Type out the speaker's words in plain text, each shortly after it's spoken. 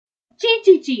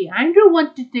Gigi, I'm the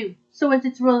one to do, so as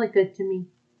it's really good to me.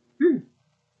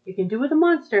 You can do with a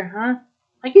monster, huh?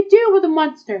 I can deal with a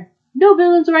monster. No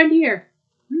villains around here.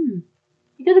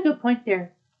 You got a good point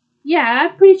there. Yeah,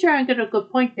 I'm pretty sure I got a good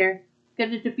point there.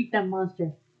 Gotta defeat that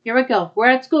monster. Here we go. We're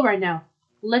at school right now.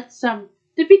 Let's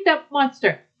defeat that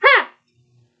monster. Ha!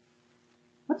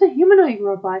 What's a humanoid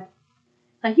robot?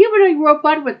 A humanoid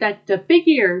robot with the big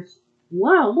ears.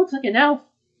 Wow, it looks like an elf.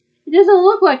 It doesn't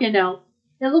look like an elf.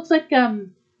 It looks like a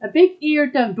big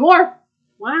eared dwarf.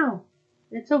 Wow,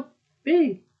 it's so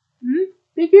big.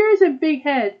 Big ears and big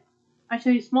head.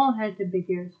 Actually, small head and big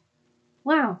ears.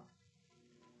 Wow.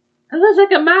 It looks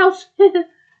like a mouse.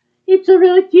 It's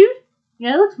really cute.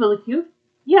 Yeah, it looks really cute.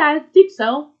 Yeah, I think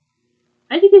so.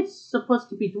 I think it's supposed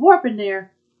to be dwarf in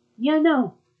there. Yeah,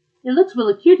 no. It looks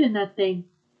really cute in that thing.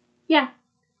 Yeah.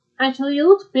 Actually, it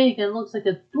looks big and it looks like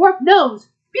a dwarf nose.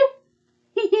 Pew!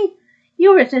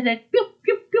 You were said that. Pew,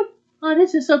 pew, pew. Oh,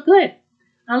 this is so good.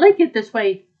 I like it this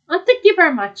way. Oh, thank you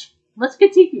very much. Let's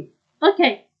continue.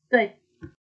 Okay, good.